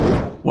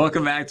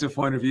Welcome back to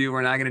Point of View.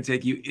 We're now going to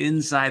take you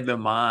inside the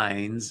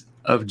minds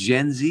of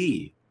Gen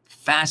Z.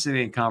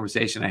 Fascinating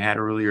conversation I had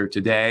earlier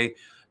today,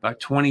 about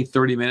 20,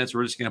 30 minutes.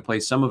 We're just going to play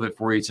some of it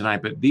for you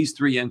tonight. But these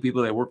three young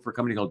people, they work for a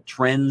company called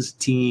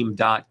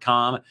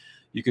TrendsTeam.com.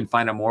 You can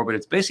find out more, but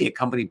it's basically a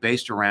company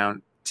based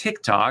around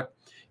TikTok.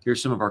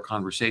 Here's some of our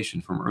conversation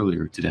from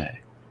earlier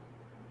today.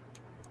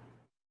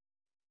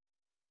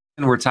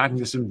 And we're talking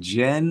to some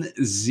Gen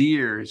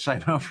Zers.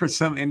 I know for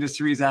some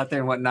industries out there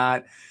and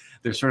whatnot,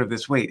 there's sort of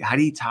this, wait, how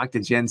do you talk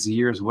to Gen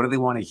Zers? What do they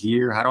want to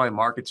hear? How do I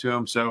market to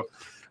them? So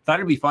thought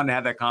it'd be fun to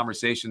have that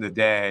conversation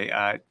today.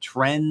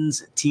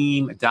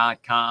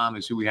 TrendsTeam.com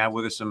is who we have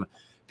with us. Some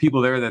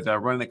people there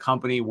that run the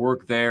company,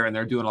 work there, and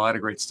they're doing a lot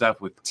of great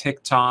stuff with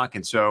TikTok.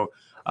 And so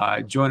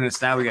joining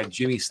us now, we got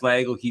Jimmy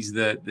Slagle. He's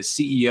the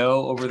CEO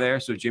over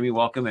there. So Jimmy,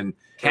 welcome. And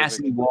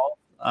Cassidy Wall,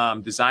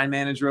 design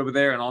manager over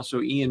there, and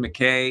also Ian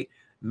McKay,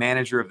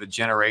 manager of the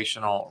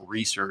generational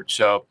research.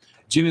 So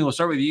Jimmy, we'll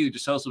start with you.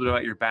 Just tell us a little bit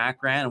about your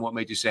background and what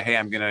made you say, hey,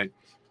 I'm going to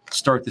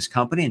start this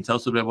company, and tell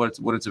us a little bit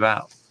what it's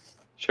about.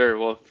 Sure.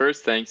 Well,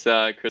 first, thanks,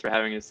 Chris, for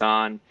having us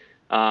on.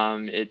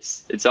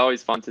 It's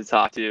always fun to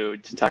talk to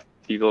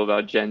people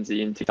about Gen Z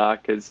and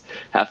TikTok, because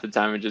half the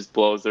time it just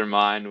blows their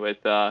mind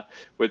with the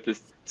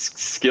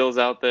skills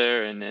out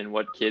there and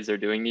what kids are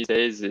doing these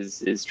days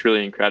is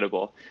truly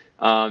incredible.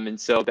 And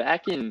so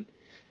back in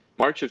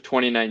March of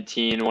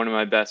 2019, one of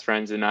my best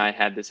friends and I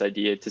had this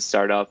idea to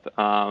start up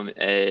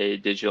a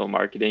digital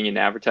marketing and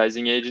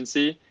advertising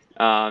agency.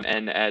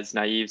 And as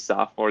naive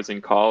sophomores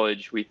in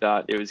college, we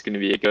thought it was going to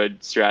be a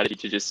good strategy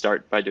to just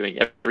start by doing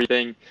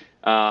everything.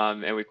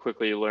 And we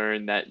quickly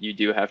learned that you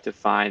do have to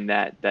find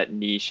that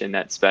niche and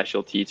that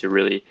specialty to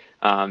really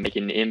make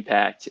an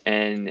impact.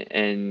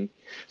 And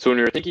so when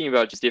we were thinking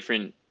about just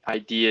different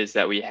ideas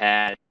that we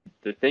had,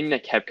 the thing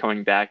that kept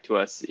coming back to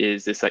us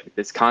is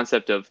this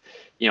concept of,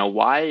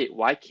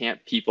 why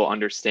can't people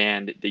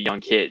understand the young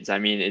kids? I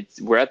mean,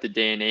 we're at the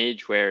day and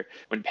age where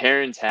when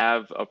parents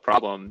have a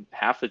problem,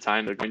 half the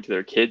time they're going to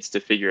their kids to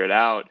figure it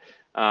out.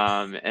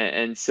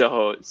 And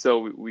so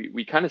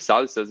we kind of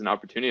saw this as an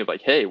opportunity of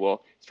like, hey,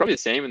 well, it's probably the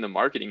same in the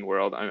marketing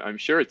world. I'm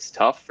sure it's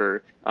tough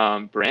for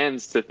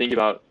brands to think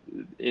about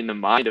in the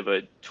mind of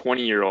a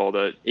 20-year-old,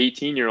 a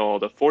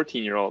 18-year-old, a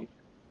 14-year-old.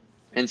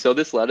 And so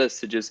this led us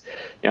to just,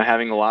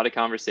 having a lot of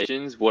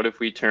conversations. What if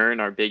we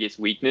turn our biggest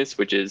weakness,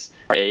 which is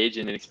our age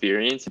and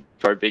experience,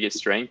 to our biggest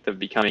strength of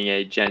becoming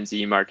a Gen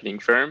Z marketing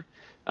firm?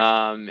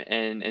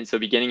 And so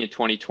beginning in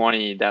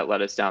 2020, that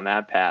led us down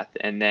that path.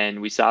 And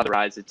then we saw the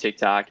rise of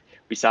TikTok.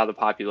 We saw the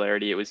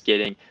popularity it was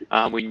getting.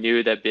 We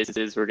knew that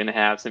businesses were going to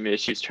have some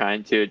issues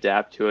trying to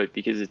adapt to it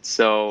because it's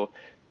so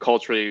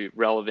culturally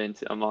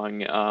relevant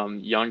among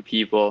young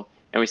people.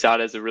 And we saw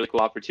it as a really cool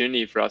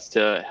opportunity for us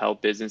to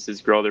help businesses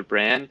grow their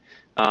brand.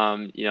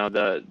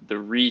 The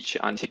reach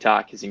on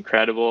TikTok is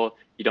incredible.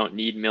 You don't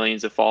need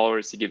millions of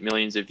followers to get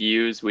millions of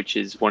views, which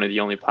is one of the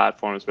only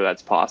platforms where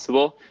that's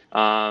possible.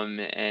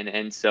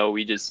 And so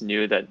we just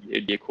knew that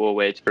it'd be a cool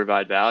way to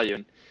provide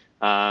value.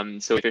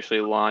 So we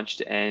officially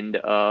launched end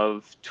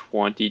of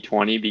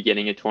 2020,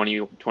 beginning of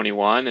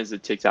 2021 as a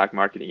TikTok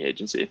marketing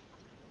agency.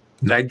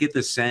 I get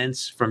the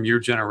sense from your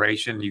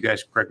generation, you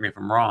guys correct me if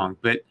I'm wrong,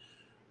 but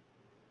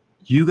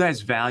you guys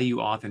value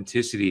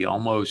authenticity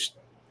almost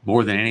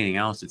more than anything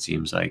else, it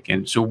seems like.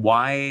 And so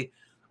why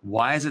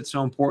is it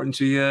so important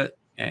to you?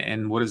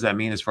 And what does that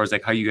mean as far as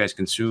like how you guys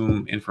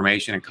consume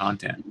information and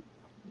content?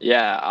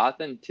 Yeah,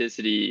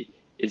 authenticity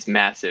is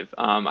massive.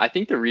 I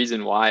think the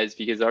reason why is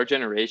because our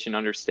generation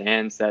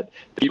understands that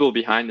the people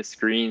behind the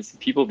screens, the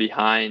people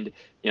behind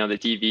the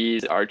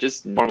TVs are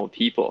just normal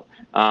people.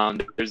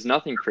 There's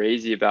nothing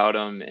crazy about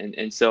them,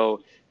 and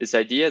so this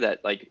idea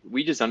that like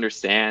we just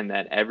understand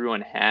that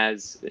everyone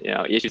has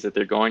issues that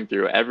they're going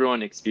through.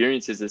 Everyone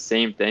experiences the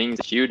same things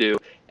that you do,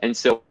 and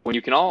so when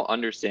you can all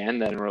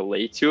understand that and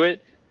relate to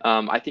it,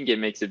 I think it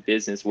makes a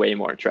business way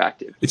more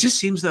attractive. It just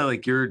seems that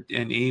like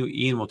and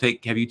Ian will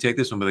have you take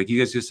this one, but like you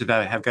guys just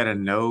have got a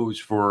nose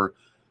for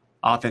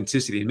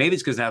authenticity. And maybe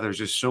it's because now there's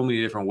just so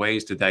many different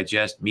ways to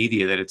digest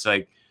media that it's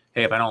like,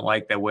 hey, if I don't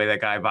like that way that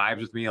guy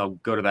vibes with me, I'll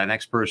go to that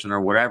next person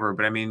or whatever.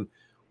 But I mean,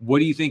 what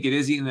do you think it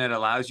is, Ian, that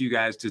allows you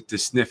guys to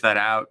sniff that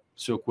out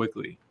so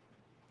quickly?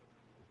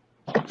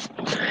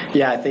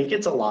 Yeah, I think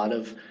it's a lot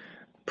of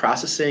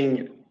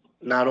processing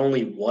not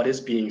only what is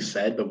being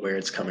said, but where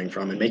it's coming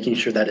from, and making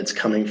sure that it's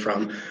coming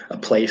from a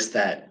place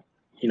that,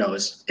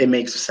 it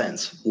makes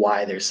sense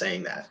why they're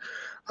saying that.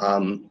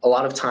 A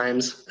lot of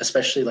times,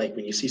 especially like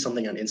when you see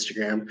something on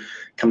Instagram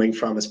coming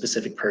from a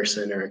specific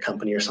person or a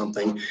company or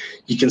something,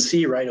 you can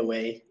see right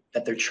away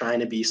that they're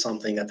trying to be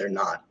something that they're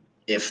not,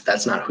 if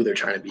that's not who they're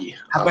trying to be.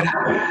 But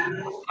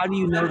how do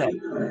you know that?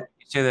 You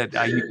say that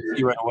you can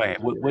see right away.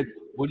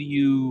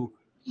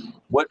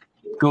 What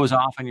goes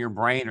off in your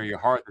brain or your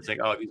heart that's like,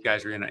 oh, these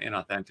guys are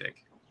inauthentic?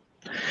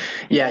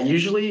 Yeah,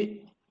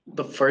 usually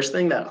the first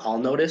thing that I'll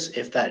notice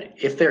if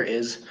there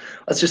is,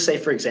 let's just say,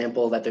 for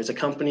example, that there's a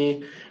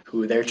company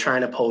who they're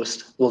trying to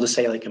post, we'll just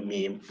say like a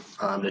meme,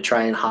 to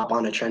try and hop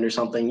on a trend or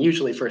something.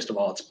 Usually, first of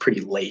all, it's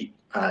pretty late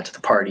to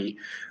the party,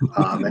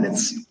 and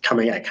it's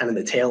coming at kind of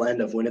the tail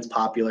end of when it's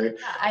popular.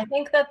 I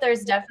think that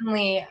there's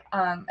definitely,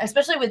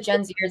 especially with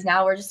Gen Zers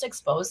now, we're just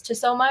exposed to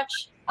so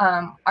much.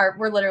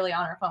 We're literally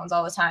on our phones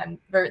all the time.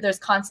 There's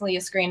constantly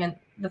a screen, and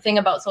the thing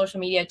about social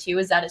media too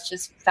is that it's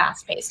just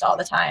fast paced all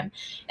the time.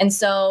 And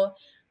so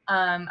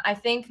I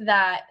think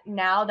that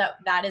now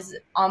that is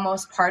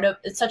almost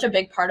it's such a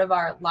big part of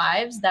our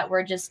lives that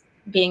we're just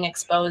being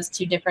exposed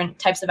to different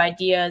types of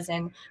ideas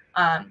and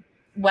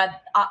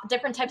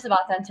different types of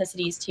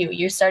authenticities too.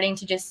 You're starting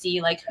to just see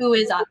like who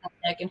is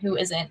authentic and who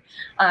isn't.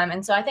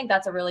 And so I think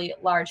that's a really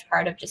large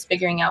part of just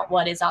figuring out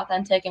what is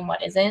authentic and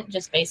what isn't,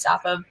 just based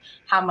off of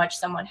how much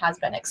someone has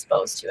been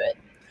exposed to it.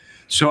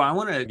 So I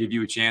want to give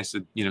you a chance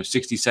to,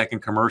 60-second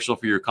commercial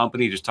for your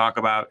company. Just talk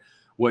about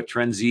what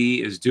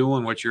TrendZ is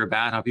doing, what you're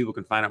about, how people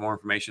can find out more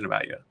information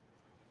about you.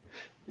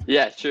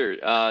 Yeah, sure.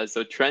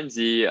 So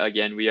TrendZ,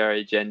 again, we are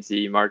a Gen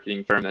Z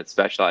marketing firm that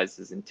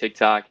specializes in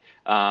TikTok.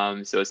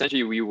 So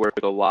essentially, we work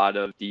with a lot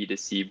of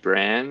D2C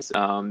brands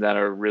that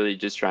are really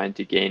just trying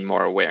to gain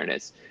more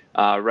awareness.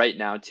 Right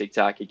now,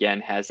 TikTok, again,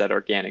 has that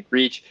organic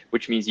reach,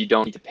 which means you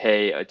don't need to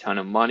pay a ton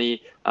of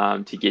money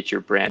to get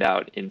your brand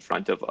out in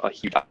front of a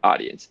huge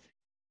audience.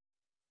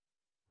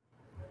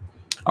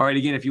 All right,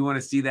 again, if you want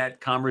to see that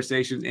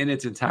conversation in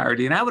its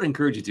entirety, and I would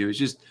encourage you to,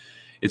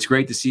 it's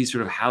great to see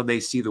sort of how they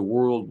see the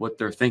world, what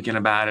they're thinking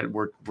about it,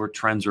 where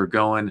trends are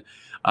going.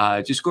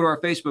 Just go to our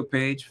Facebook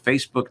page,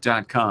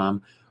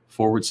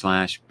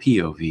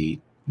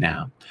 facebook.com/POV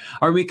now.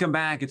 All right, when we come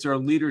back, it's our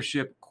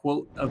leadership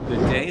quote of the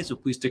day. So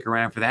please stick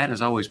around for that.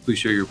 As always, please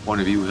share your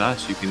point of view with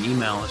us. You can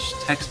email us,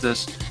 text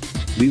us,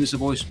 leave us a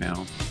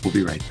voicemail. We'll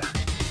be right back.